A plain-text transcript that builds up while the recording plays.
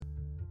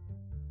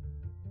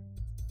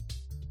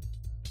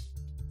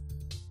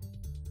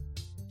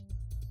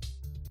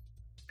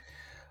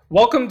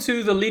Welcome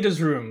to the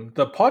Leaders Room,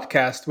 the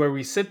podcast where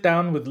we sit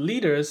down with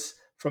leaders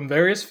from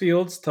various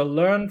fields to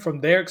learn from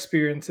their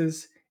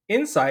experiences,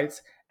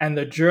 insights, and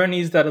the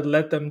journeys that have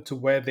led them to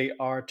where they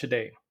are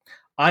today.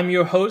 I'm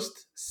your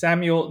host,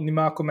 Samuel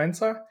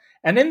Nimakomensa,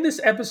 and in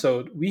this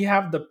episode, we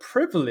have the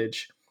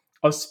privilege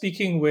of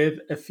speaking with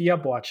Afia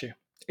Boakye,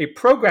 a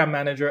program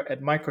manager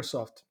at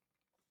Microsoft,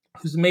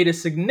 who's made a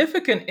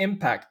significant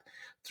impact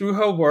through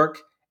her work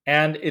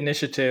and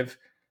initiative,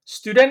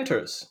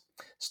 Studentors.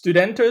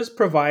 Studentors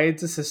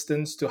provides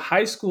assistance to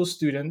high school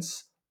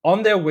students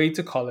on their way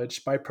to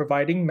college by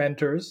providing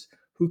mentors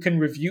who can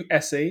review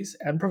essays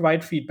and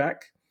provide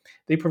feedback.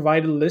 They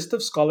provide a list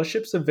of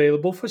scholarships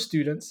available for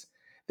students.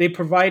 They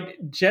provide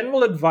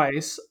general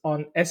advice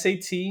on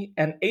SAT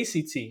and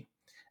ACT,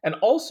 and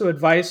also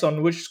advice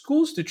on which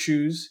schools to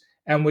choose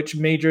and which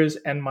majors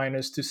and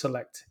minors to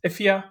select.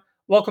 Ifia,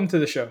 welcome to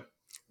the show.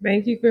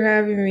 Thank you for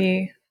having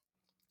me.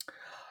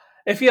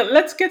 Ifia,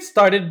 let's get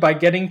started by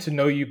getting to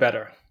know you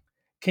better.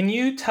 Can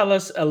you tell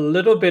us a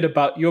little bit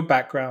about your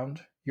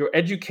background, your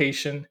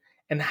education,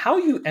 and how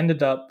you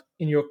ended up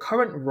in your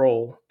current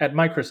role at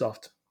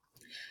Microsoft?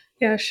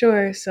 Yeah,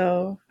 sure.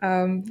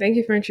 Thank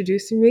you for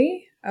introducing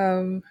me.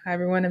 Hi,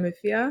 everyone. I'm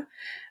Afia.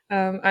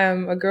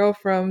 I'm a girl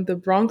from the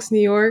Bronx,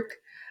 New York,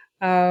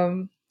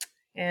 um,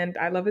 and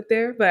I love it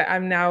there. But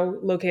I'm now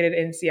located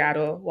in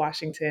Seattle,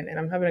 Washington, and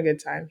I'm having a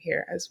good time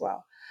here as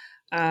well.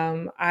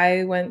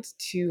 I went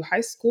to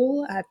high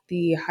school at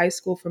the High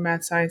School for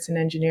Math, Science, and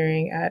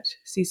Engineering at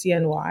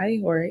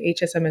CCNY, or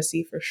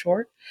HSMSC for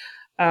short.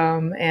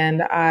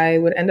 And I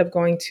would end up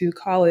going to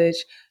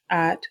college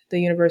at the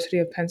University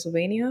of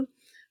Pennsylvania.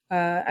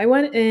 I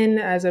went in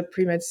as a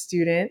pre med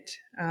student,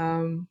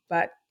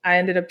 but I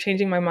ended up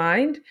changing my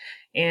mind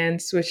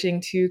and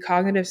switching to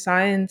cognitive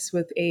science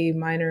with a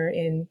minor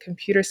in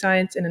computer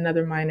science and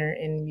another minor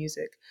in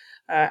music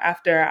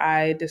after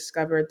I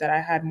discovered that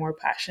I had more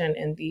passion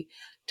in the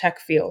tech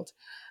field.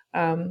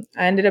 I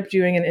ended up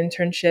doing an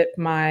internship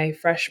my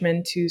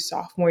freshman to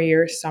sophomore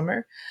year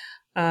summer.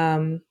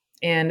 Um,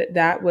 and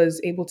that was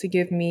able to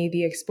give me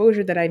the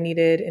exposure that I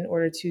needed in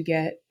order to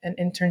get an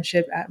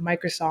internship at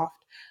Microsoft,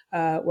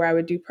 where I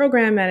would do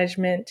program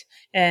management,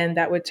 and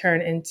that would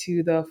turn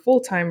into the full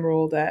time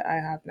role that I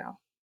have now.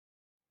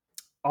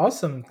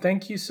 Awesome.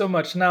 Thank you so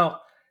much.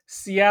 Now,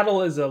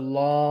 Seattle is a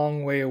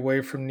long way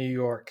away from New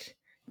York.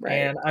 Right.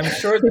 And I'm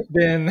sure it's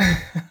been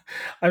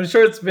I'm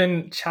sure it's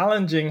been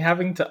challenging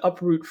having to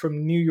uproot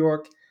from New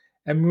York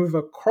and move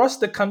across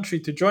the country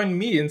to join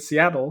me in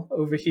Seattle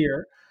over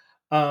here.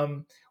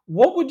 Um,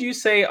 what would you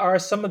say are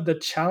some of the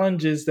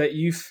challenges that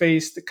you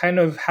faced kind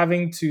of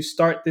having to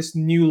start this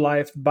new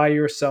life by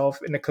yourself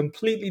in a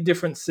completely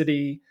different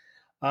city,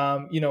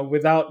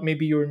 without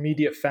maybe your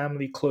immediate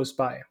family close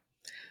by?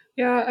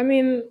 Yeah, I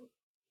mean,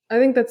 I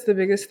think that's the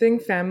biggest thing,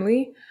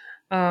 family.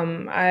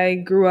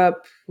 I grew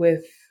up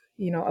with,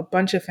 a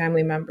bunch of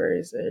family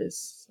members.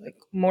 There's like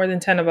more than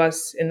 10 of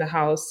us in the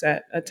house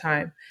at a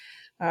time.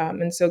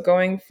 And so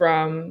going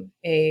from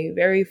a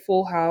very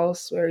full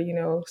house where,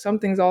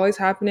 something's always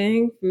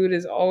happening, food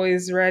is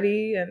always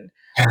ready, and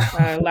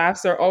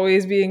laughs are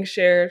always being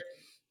shared,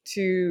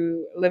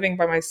 to living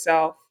by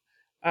myself,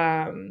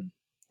 um,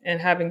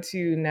 and having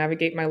to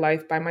navigate my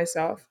life by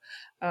myself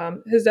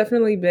has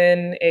definitely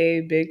been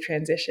a big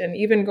transition.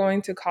 Even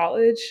going to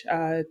college,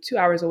 2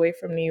 hours away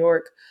from New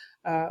York,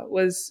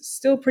 was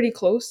still pretty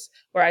close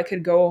where I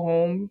could go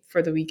home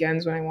for the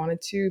weekends when I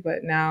wanted to.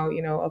 But now,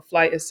 a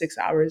flight is 6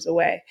 hours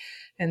away.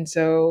 And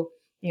so,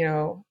 you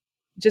know,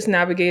 just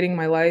navigating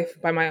my life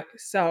by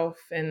myself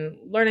and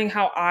learning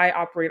how I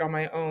operate on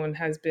my own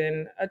has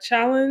been a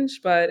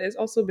challenge, but it's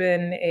also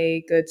been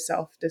a good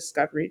self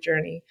discovery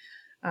journey.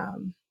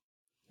 Um,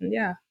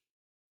 yeah.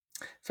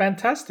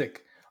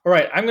 Fantastic. All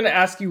right, I'm going to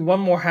ask you one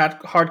more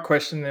hard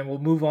question, and we'll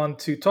move on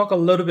to talk a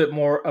little bit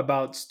more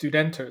about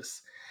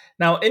Studenters.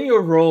 Now, in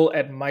your role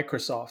at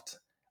Microsoft,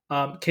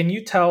 can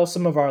you tell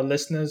some of our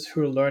listeners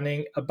who are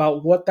learning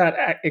about what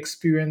that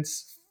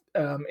experience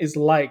is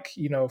like?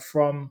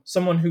 From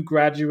someone who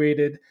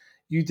graduated,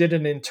 you did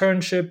an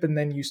internship, and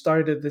then you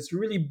started this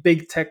really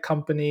big tech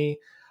company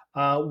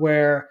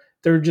where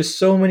there are just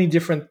so many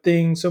different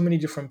things, so many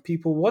different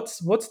people. What's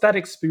that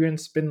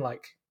experience been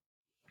like?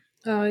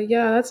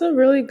 Yeah, that's a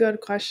really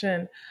good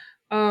question.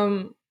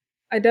 Um,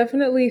 I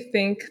definitely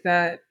think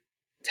that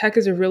tech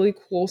is a really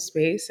cool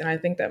space, and I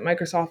think that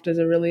Microsoft is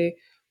a really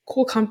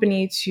cool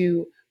company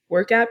to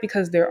work at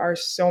because there are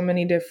so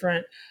many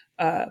different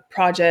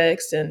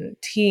projects and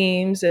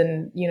teams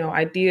and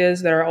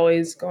ideas that are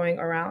always going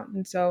around,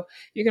 and so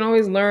you can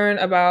always learn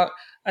about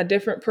a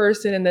different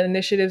person and the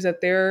initiatives that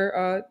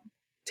they're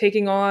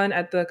taking on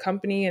at the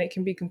company, and it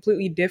can be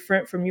completely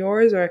different from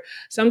yours. Or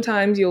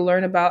sometimes you'll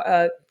learn about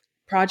a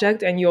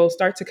project and you'll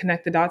start to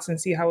connect the dots and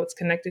see how it's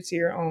connected to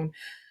your own.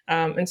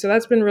 And so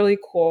that's been really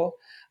cool.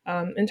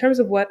 In terms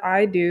of what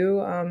I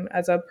do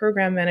as a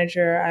program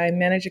manager, I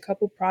manage a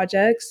couple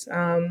projects,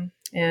 and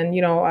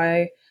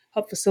I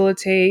help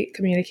facilitate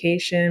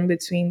communication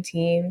between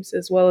teams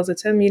as well as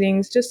attend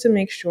meetings just to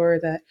make sure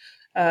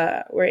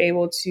that we're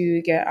able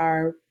to get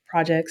our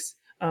projects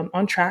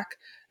on track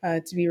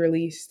to be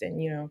released.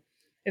 And,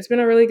 it's been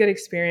a really good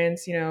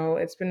experience.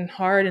 It's been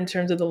hard in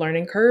terms of the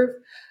learning curve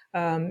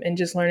and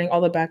just learning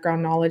all the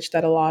background knowledge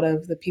that a lot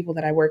of the people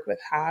that I work with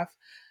have.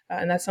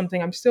 And that's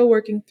something I'm still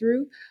working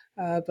through.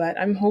 But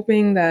I'm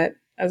hoping that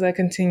as I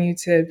continue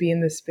to be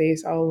in this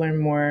space, I'll learn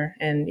more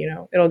and,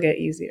 it'll get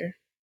easier.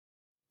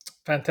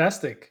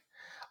 Fantastic.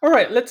 All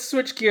right, let's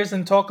switch gears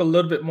and talk a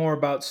little bit more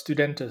about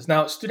Studentors.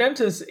 Now,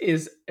 Studentors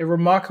is a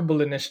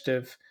remarkable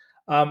initiative.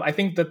 I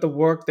think that the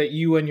work that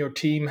you and your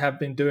team have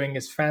been doing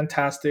is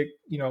fantastic.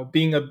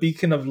 Being a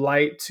beacon of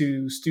light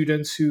to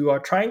students who are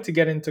trying to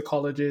get into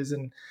colleges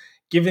and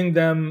giving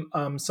them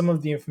some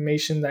of the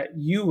information that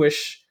you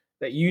wish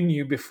that you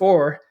knew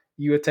before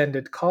you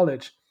attended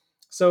college.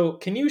 So,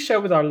 can you share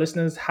with our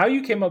listeners how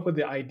you came up with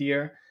the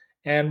idea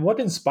and what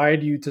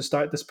inspired you to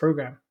start this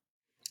program?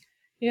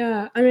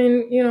 Yeah, I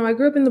mean, I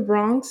grew up in the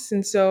Bronx,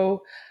 and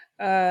so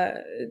uh,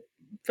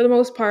 for the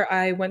most part,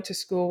 I went to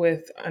school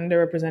with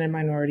underrepresented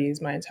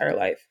minorities my entire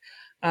life.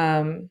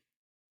 Um,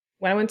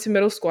 when I went to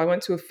middle school, I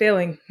went to a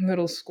failing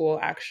middle school,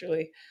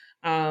 actually.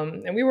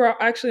 And we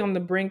were actually on the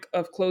brink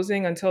of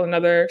closing until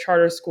another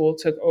charter school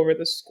took over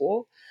the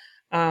school.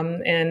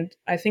 And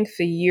I think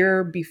the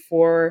year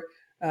before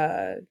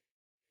uh,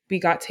 we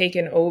got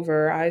taken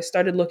over, I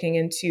started looking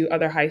into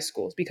other high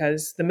schools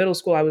because the middle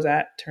school I was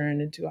at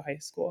turned into a high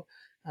school.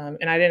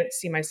 And I didn't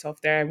see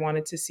myself there. I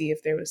wanted to see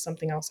if there was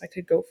something else I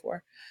could go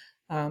for.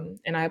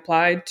 And I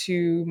applied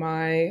to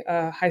my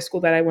high school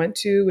that I went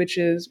to, which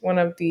is one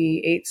of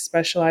the 8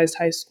 specialized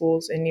high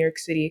schools in New York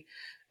City.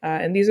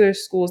 And these are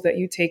schools that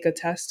you take a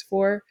test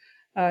for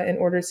in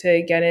order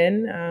to get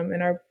in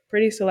and are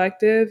pretty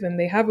selective. And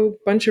they have a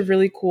bunch of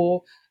really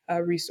cool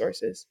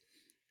resources.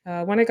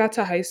 When I got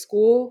to high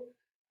school,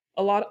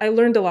 I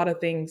learned a lot of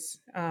things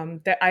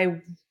that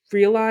I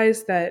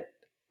realized that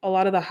a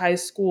lot of the high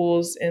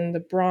schools in the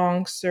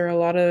Bronx or a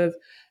lot of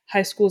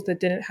high schools that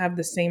didn't have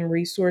the same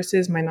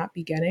resources might not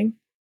be getting.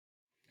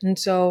 And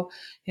so,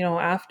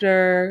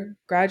 after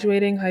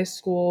graduating high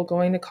school,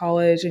 going to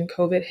college, and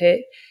COVID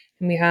hit,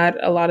 and we had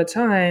a lot of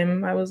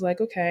time, I was like,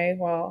 okay,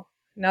 well,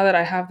 now that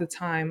I have the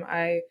time,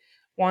 I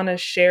want to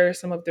share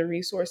some of the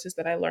resources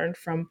that I learned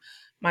from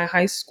my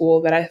high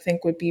school that I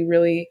think would be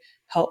really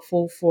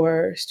helpful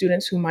for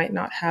students who might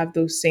not have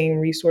those same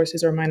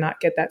resources or might not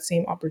get that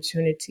same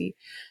opportunity.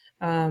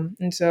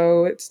 And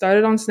so it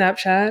started on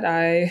Snapchat.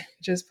 I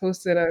just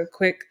posted a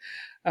quick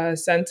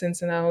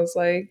sentence and I was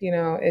like,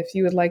 if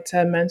you would like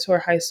to mentor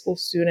high school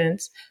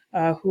students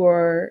who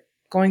are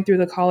going through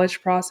the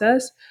college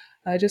process,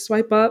 just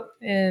swipe up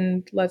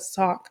and let's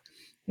talk.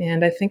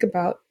 And I think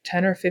about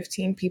 10 or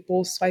 15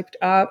 people swiped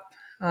up.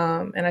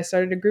 And I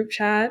started a group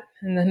chat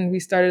and then we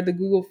started the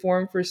Google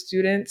form for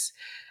students.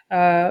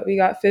 We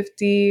got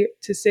 50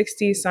 to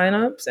 60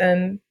 signups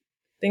and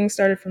things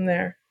started from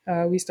there.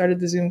 We started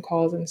the Zoom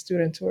calls and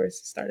student tours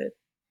started.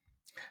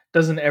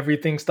 Doesn't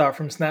everything start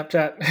from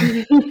Snapchat?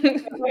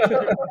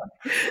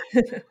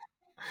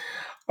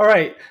 All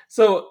right.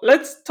 So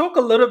let's talk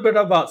a little bit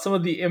about some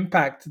of the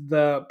impact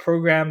the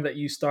program that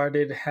you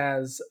started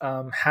has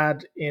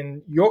had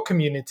in your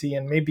community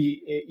and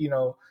maybe,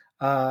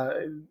 uh,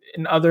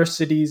 in other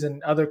cities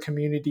and other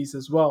communities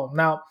as well.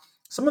 Now,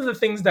 some of the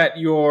things that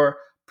your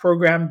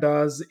program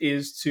does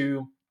is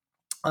to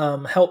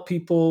help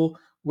people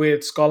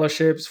with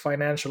scholarships,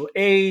 financial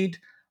aid,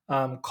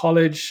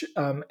 college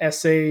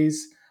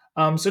essays.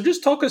 So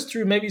just talk us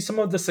through maybe some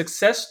of the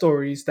success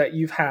stories that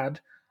you've had,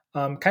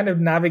 kind of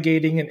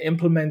navigating and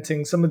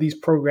implementing some of these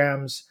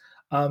programs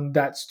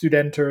that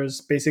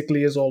Studenters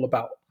basically is all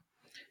about.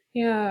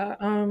 Yeah,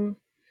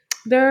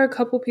 there are a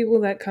couple people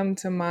that come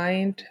to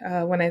mind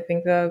when I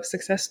think of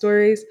success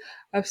stories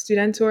of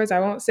student tours. I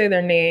won't say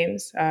their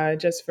names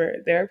just for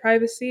their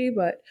privacy,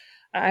 but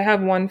I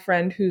have one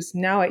friend who's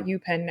now at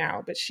UPenn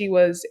now, but she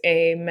was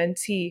a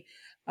mentee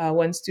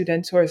when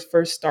student tours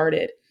first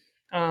started.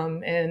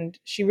 And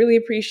she really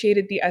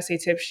appreciated the essay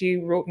tips. She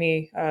wrote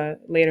me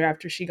later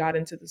after she got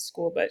into the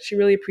school, but she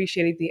really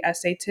appreciated the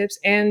essay tips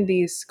and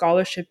the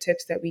scholarship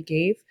tips that we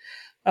gave.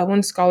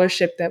 One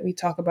scholarship that we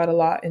talk about a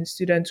lot in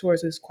student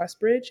tours is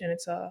QuestBridge, and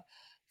it's a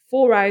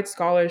full ride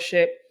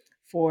scholarship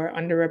for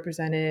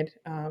underrepresented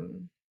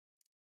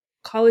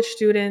college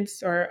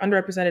students or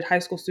underrepresented high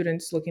school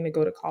students looking to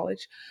go to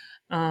college.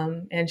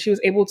 And she was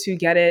able to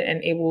get it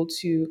and able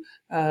to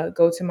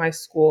go to my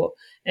school.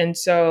 And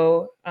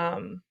so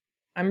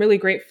I'm really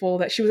grateful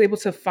that she was able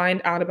to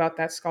find out about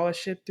that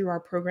scholarship through our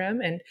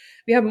program. And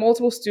we have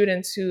multiple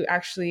students who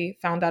actually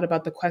found out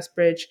about the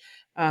QuestBridge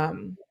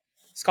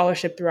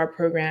scholarship through our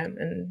program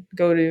and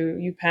go to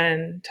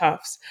UPenn,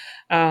 Tufts,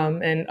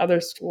 and other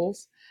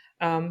schools.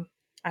 Um,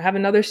 I have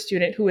another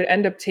student who would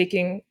end up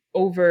taking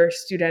over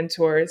student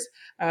tours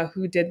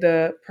who did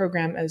the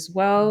program as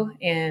well.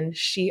 And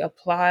she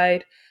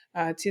applied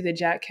to the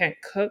Jack Kent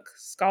Cook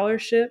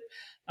Scholarship,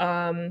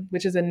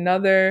 which is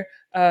another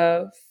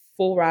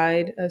full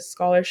ride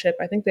scholarship.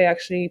 I think they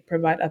actually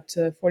provide up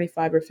to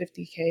 45 or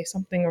 50K,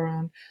 something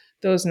around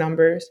those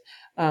numbers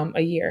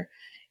a year.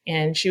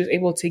 And she was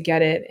able to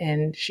get it,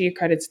 and she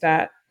accredits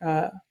that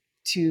uh,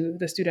 to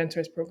the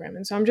Studentors program.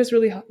 And so I'm just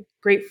really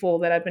grateful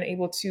that I've been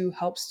able to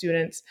help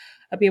students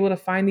be able to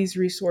find these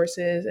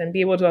resources and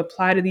be able to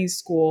apply to these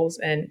schools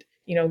and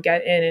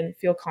get in and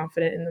feel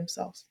confident in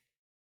themselves.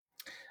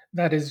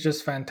 That is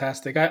just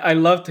fantastic. I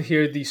love to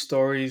hear these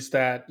stories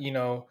that,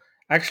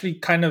 actually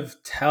kind of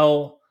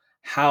tell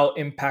how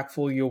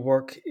impactful your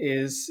work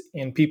is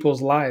in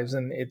people's lives.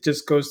 And it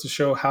just goes to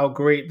show how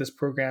great this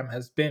program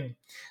has been.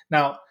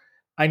 Now,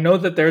 I know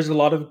that there's a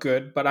lot of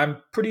good, but I'm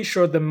pretty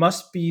sure there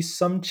must be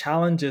some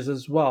challenges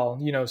as well.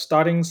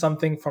 Starting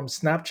something from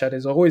Snapchat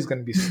is always going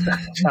to be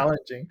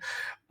challenging.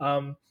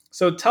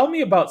 So tell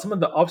me about some of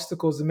the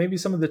obstacles and maybe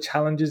some of the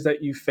challenges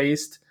that you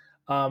faced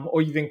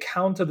or you've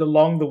encountered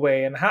along the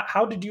way, and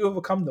how did you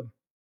overcome them?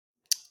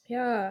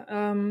 Yeah,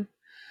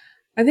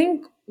 I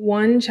think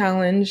one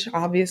challenge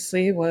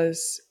obviously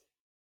was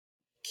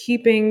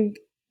keeping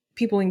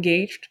people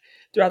engaged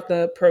throughout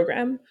the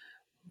program,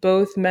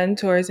 both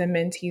mentors and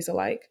mentees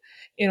alike.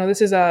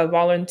 This is a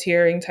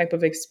volunteering type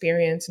of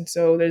experience, and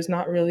so there's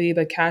not really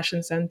the cash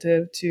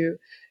incentive to,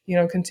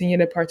 continue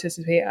to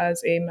participate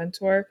as a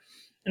mentor.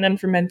 And then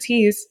for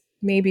mentees,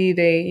 maybe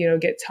they,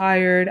 get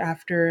tired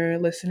after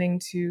listening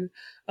to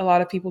a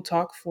lot of people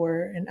talk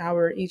for an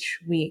hour each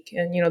week.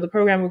 And, the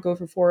program would go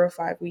for 4 or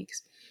 5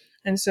 weeks.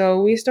 And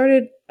so we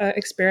started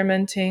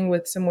experimenting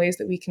with some ways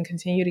that we can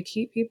continue to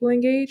keep people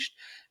engaged.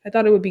 I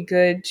thought it would be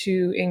good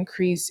to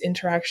increase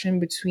interaction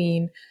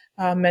between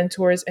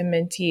mentors and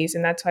mentees.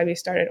 And that's why we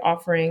started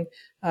offering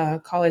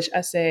college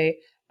essay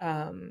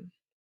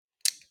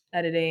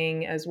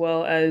editing as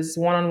well as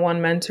one on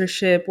one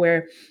mentorship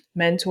where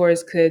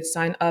mentors could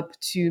sign up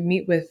to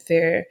meet with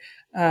their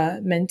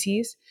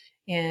mentees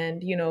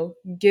and,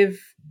 give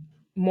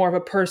more of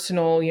a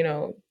personal,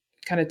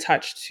 kind of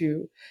touch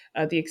to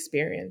the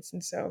experience.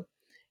 And so,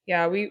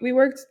 yeah, we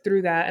worked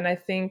through that. And I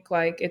think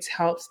like it's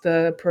helped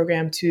the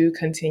program to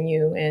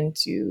continue and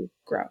to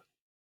grow.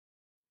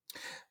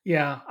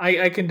 Yeah,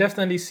 I can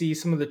definitely see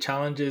some of the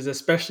challenges,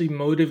 especially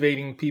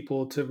motivating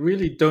people to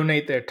really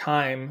donate their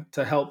time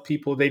to help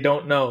people they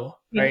don't know,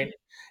 Yeah. right?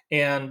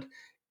 And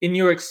in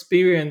your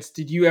experience,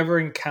 did you ever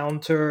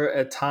encounter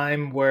a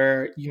time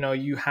where,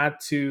 you had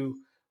to,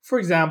 for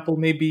example,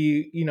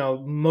 maybe,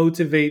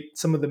 motivate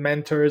some of the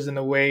mentors in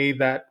a way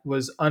that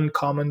was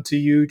uncommon to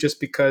you just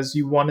because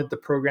you wanted the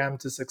program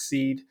to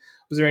succeed?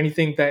 Was there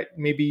anything that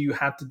maybe you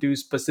had to do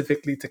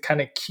specifically to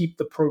kind of keep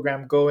the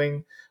program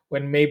going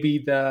when maybe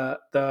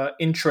the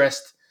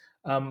interest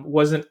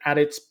wasn't at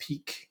its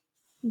peak?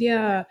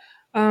 Yeah.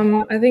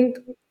 I think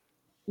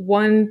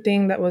one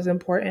thing that was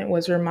important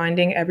was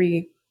reminding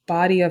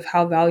everybody of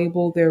how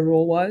valuable their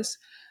role was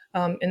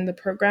in the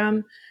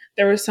program.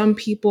 There were some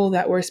people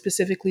that were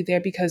specifically there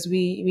because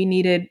we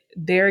needed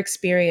their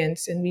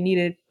experience and we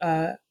needed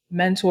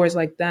mentors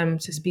like them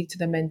to speak to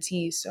the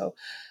mentees. So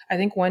I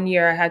think one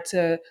year I had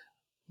to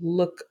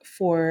look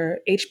for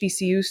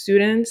HBCU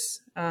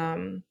students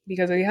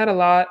because we had a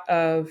lot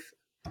of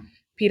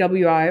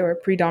PWI or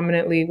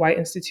predominantly white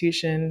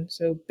institution,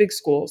 so big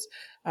schools,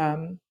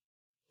 um,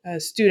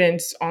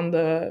 students on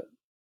the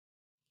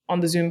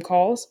Zoom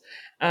calls.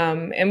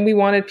 And we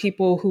wanted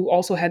people who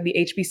also had the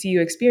HBCU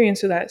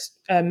experience so that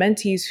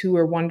mentees who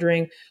were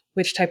wondering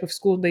which type of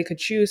school they could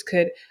choose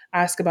could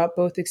ask about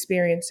both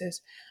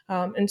experiences.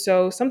 And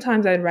so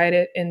sometimes I'd write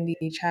it in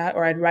the chat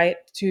or I'd write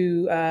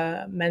to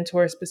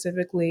mentors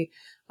specifically,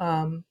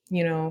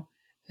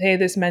 hey,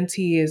 this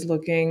mentee is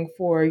looking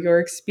for your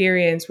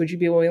experience. Would you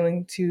be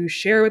willing to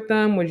share with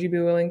them? Would you be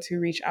willing to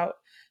reach out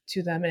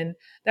to them? And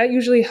that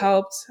usually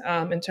helped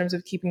in terms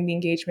of keeping the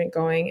engagement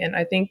going. And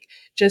I think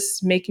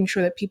just making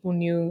sure that people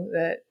knew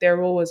that their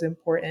role was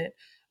important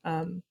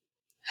um,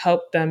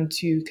 helped them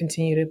to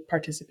continue to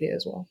participate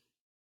as well.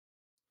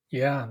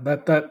 Yeah,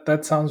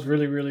 that sounds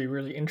really, really,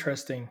 really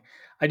interesting.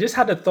 I just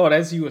had a thought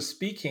as you were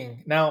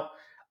speaking. Now,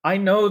 I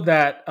know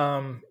that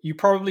you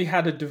probably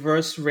had a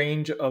diverse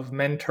range of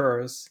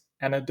mentors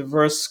and a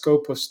diverse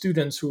scope of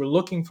students who were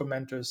looking for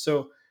mentors.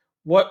 So,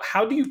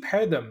 how do you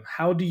pair them?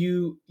 How do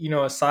you,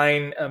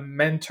 assign a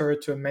mentor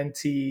to a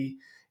mentee?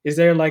 Is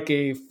there like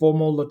a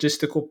formal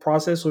logistical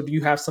process, or do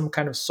you have some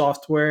kind of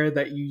software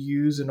that you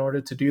use in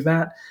order to do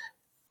that?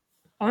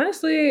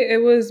 Honestly,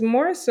 it was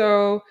more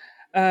so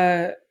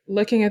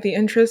looking at the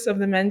interests of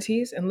the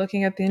mentees and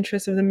looking at the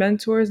interests of the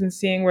mentors and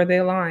seeing where they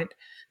aligned.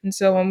 And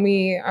so when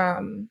we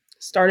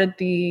started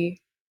the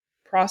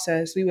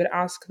process, we would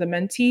ask the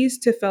mentees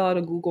to fill out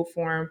a Google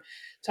form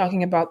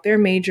talking about their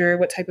major,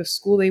 what type of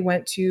school they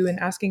went to, and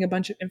asking a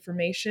bunch of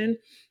information.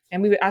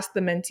 And we would ask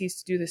the mentees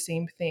to do the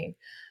same thing.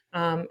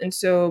 And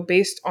so,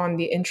 based on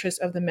the interests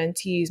of the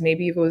mentees,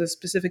 maybe if it was a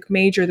specific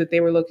major that they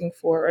were looking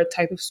for or a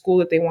type of school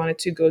that they wanted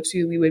to go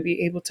to, we would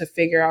be able to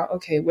figure out,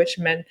 okay, which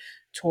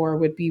mentor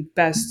would be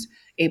best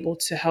able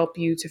to help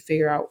you to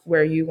figure out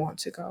where you want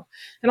to go.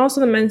 And also,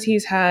 the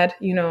mentees had,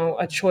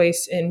 a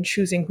choice in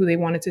choosing who they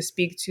wanted to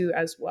speak to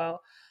as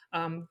well.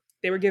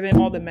 They were given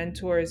all the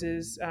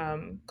mentors'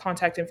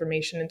 contact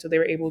information, and so they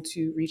were able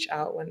to reach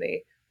out when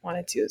they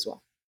wanted to as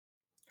well.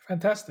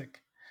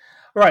 Fantastic.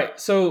 Right.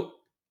 So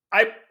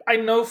I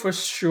know for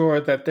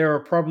sure that there are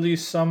probably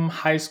some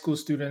high school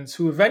students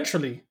who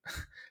eventually,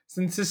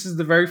 since this is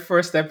the very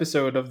first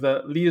episode of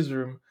the Leah's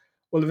Room,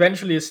 will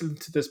eventually listen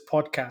to this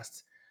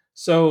podcast.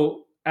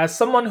 So, as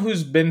someone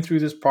who's been through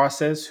this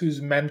process,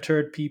 who's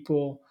mentored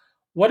people,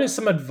 what is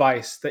some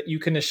advice that you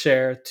can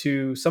share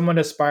to someone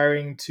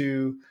aspiring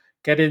to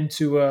get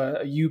into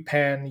a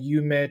UPenn,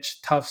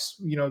 UMich, Tufts,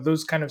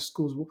 those kind of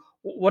schools?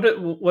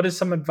 What is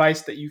some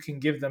advice that you can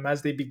give them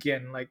as they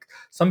begin? Like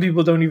some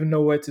people don't even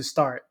know where to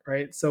start,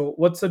 right? So,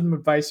 what's some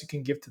advice you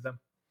can give to them?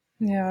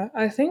 Yeah,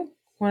 I think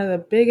one of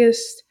the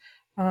biggest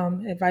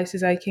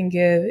advices I can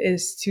give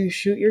is to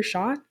shoot your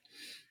shot.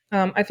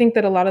 I think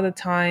that a lot of the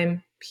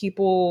time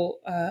people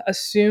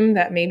assume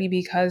that maybe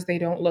because they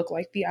don't look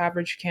like the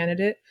average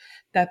candidate,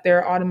 that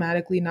they're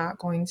automatically not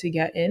going to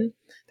get in.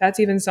 That's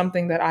even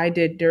something that I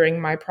did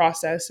during my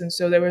process. And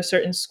so there were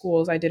certain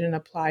schools I didn't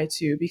apply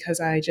to because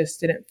I just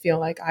didn't feel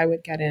like I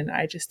would get in.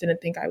 I just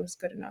didn't think I was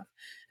good enough.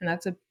 And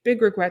that's a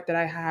big regret that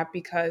I have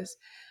because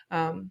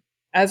um,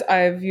 as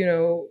I've,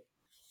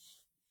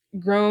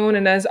 grown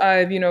and as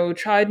I've,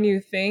 tried new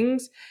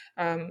things,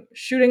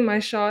 shooting my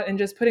shot and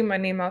just putting my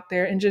name out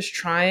there and just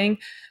trying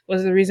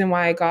was the reason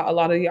why I got a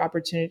lot of the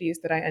opportunities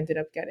that I ended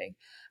up getting.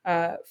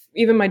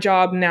 Even my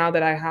job now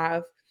that I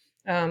have,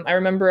 I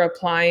remember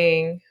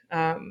applying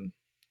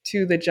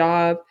to the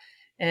job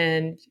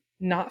and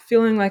not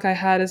feeling like I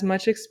had as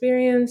much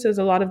experience as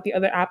a lot of the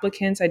other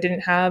applicants. I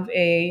didn't have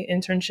a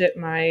internship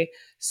my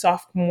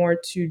sophomore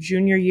to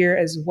junior year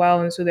as well,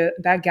 and so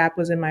that gap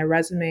was in my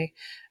resume.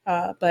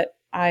 But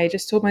I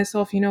just told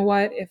myself, you know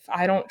what? If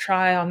I don't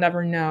try, I'll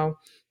never know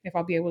if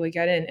I'll be able to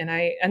get in. And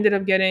I ended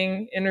up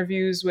getting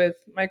interviews with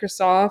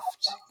Microsoft,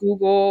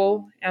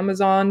 Google,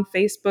 Amazon,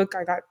 Facebook.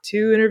 I got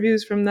 2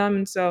 interviews from them.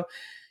 And so,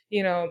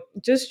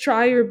 just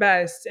try your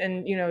best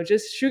and,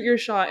 just shoot your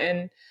shot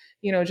and,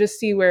 just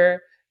see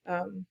where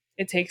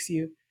it takes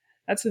you.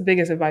 That's the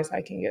biggest advice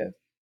I can give.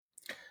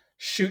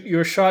 Shoot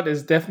your shot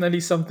is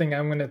definitely something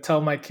I'm going to tell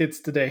my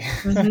kids today.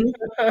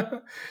 Hmm.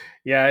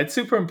 Yeah, it's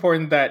super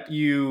important that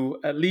you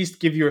at least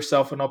give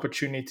yourself an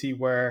opportunity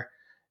where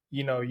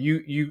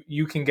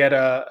you can get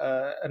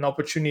an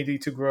opportunity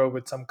to grow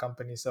with some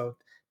company. So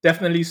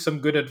definitely some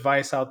good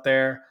advice out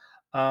there.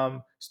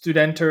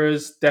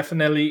 Studenters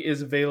definitely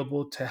is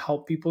available to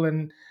help people,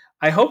 and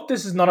I hope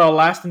this is not our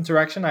last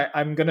interaction.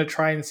 I'm going to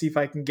try and see if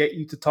I can get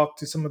you to talk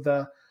to some of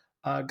the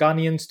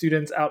Ghanaian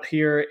students out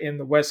here in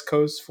the West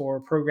Coast for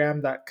a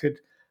program that could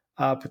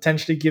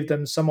potentially give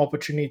them some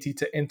opportunity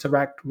to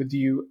interact with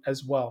you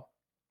as well.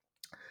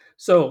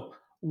 So,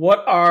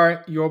 what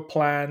are your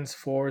plans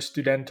for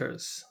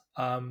Studenters?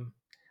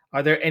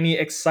 Are there any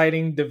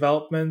exciting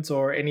developments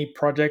or any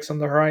projects on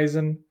the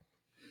horizon?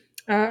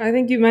 I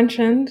think you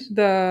mentioned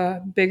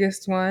the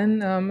biggest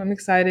one. I'm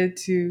excited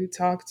to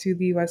talk to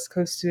the West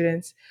Coast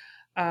students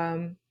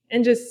and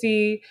just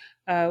see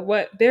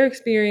what their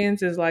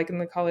experience is like in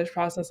the college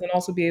process and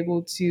also be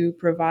able to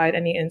provide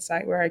any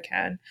insight where I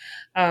can.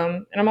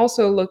 And I'm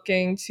also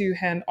looking to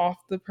hand off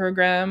the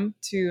program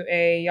to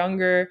a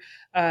younger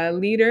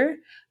leader.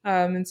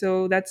 And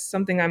so that's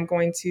something I'm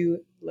going to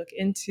look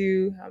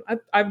into.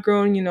 I've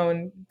grown,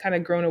 and kind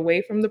of grown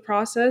away from the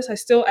process. I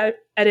still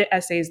edit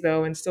essays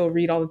though, and still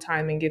read all the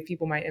time and give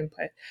people my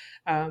input.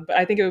 But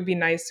I think it would be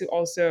nice to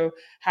also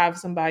have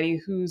somebody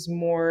who's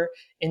more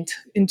in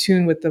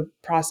tune with the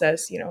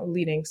process,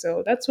 leading.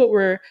 So that's what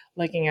we're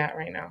looking at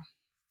right now.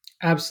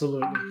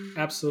 Absolutely.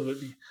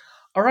 Absolutely.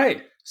 All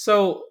right.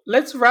 So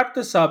let's wrap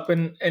this up,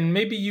 and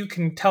maybe you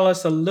can tell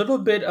us a little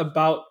bit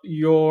about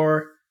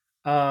your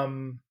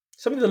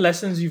some of the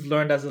lessons you've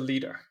learned as a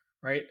leader,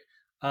 right?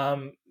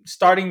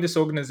 Starting this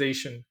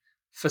organization,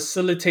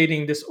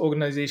 facilitating this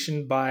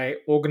organization by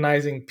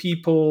organizing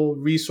people,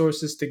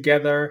 resources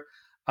together.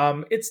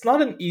 It's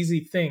not an easy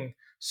thing.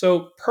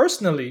 So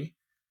personally,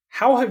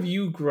 how have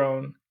you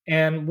grown,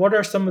 and what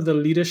are some of the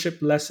leadership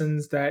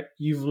lessons that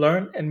you've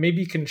learned and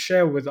maybe you can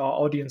share with our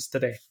audience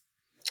today?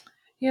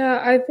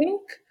 Yeah, I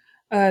think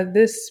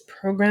this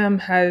program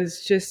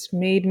has just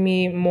made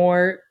me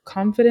more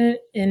confident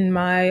in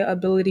my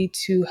ability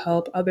to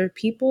help other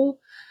people.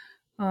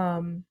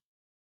 Um,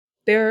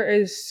 there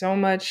is so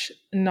much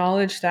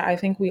knowledge that I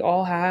think we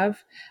all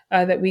have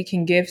that we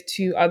can give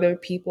to other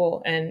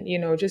people, and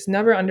just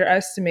never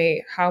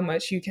underestimate how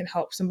much you can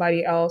help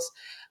somebody else,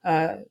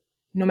 uh,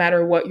 no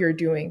matter what you're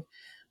doing.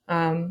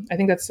 I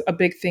think that's a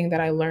big thing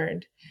that I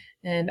learned.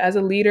 And as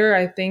a leader,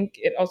 I think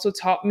it also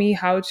taught me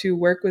how to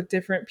work with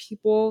different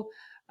people,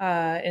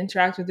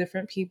 interact with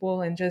different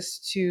people, and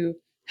just to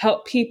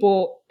help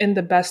people in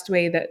the best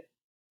way that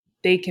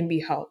they can be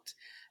helped.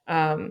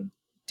 Um,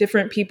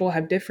 Different people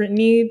have different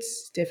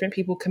needs, different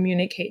people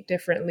communicate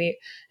differently,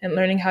 and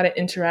learning how to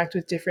interact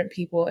with different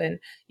people and,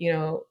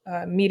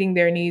 meeting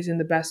their needs in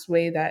the best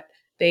way that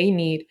they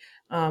need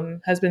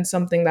has been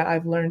something that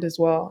I've learned as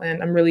well.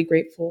 And I'm really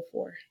grateful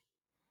for.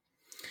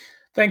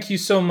 Thank you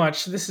so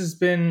much. This has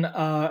been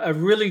a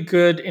really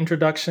good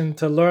introduction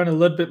to learn a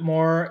little bit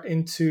more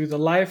into the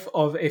life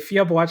of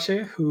Afia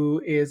Boakye,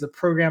 who is a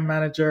program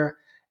manager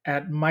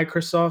at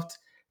Microsoft.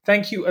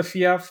 Thank you,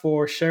 Afia,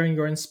 for sharing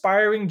your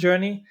inspiring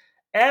journey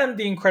and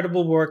the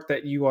incredible work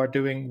that you are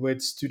doing with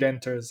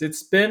Studenters.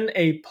 It's been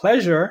a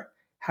pleasure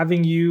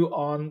having you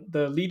on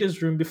the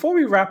Leaders Room. Before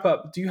we wrap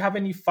up, do you have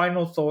any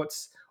final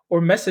thoughts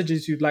or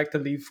messages you'd like to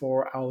leave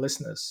for our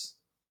listeners?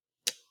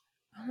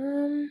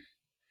 Um,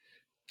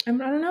 I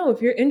don't know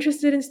if you're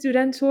interested in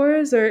student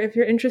tours or if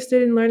you're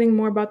interested in learning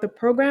more about the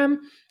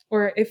program,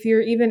 or if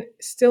you're even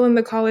still in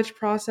the college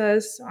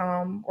process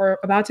or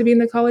about to be in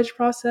the college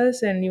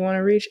process and you want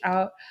to reach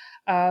out,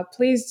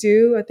 please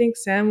do. I think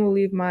Sam will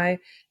leave my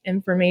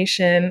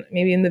information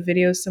maybe in the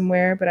video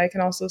somewhere, but I can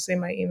also say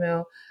my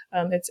email.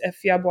 It's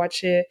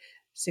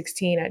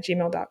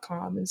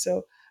fiaboakye16@gmail.com. And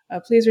so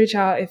please reach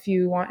out if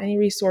you want any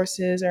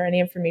resources or any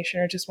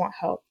information or just want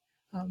help.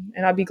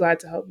 And I'll be glad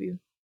to help you.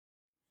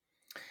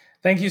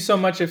 Thank you so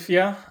much,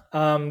 Afia.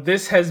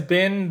 This has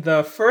been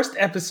the first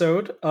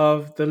episode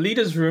of The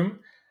Leaders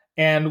Room,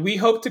 and we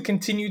hope to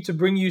continue to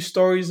bring you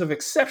stories of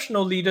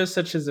exceptional leaders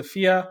such as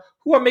Afia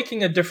who are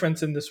making a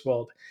difference in this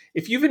world.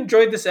 If you've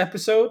enjoyed this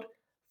episode,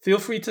 feel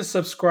free to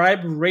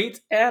subscribe, rate,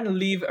 and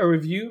leave a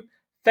review.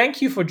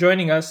 Thank you for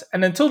joining us,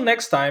 and until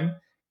next time,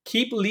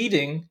 keep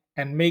leading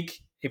and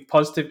make a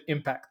positive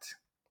impact.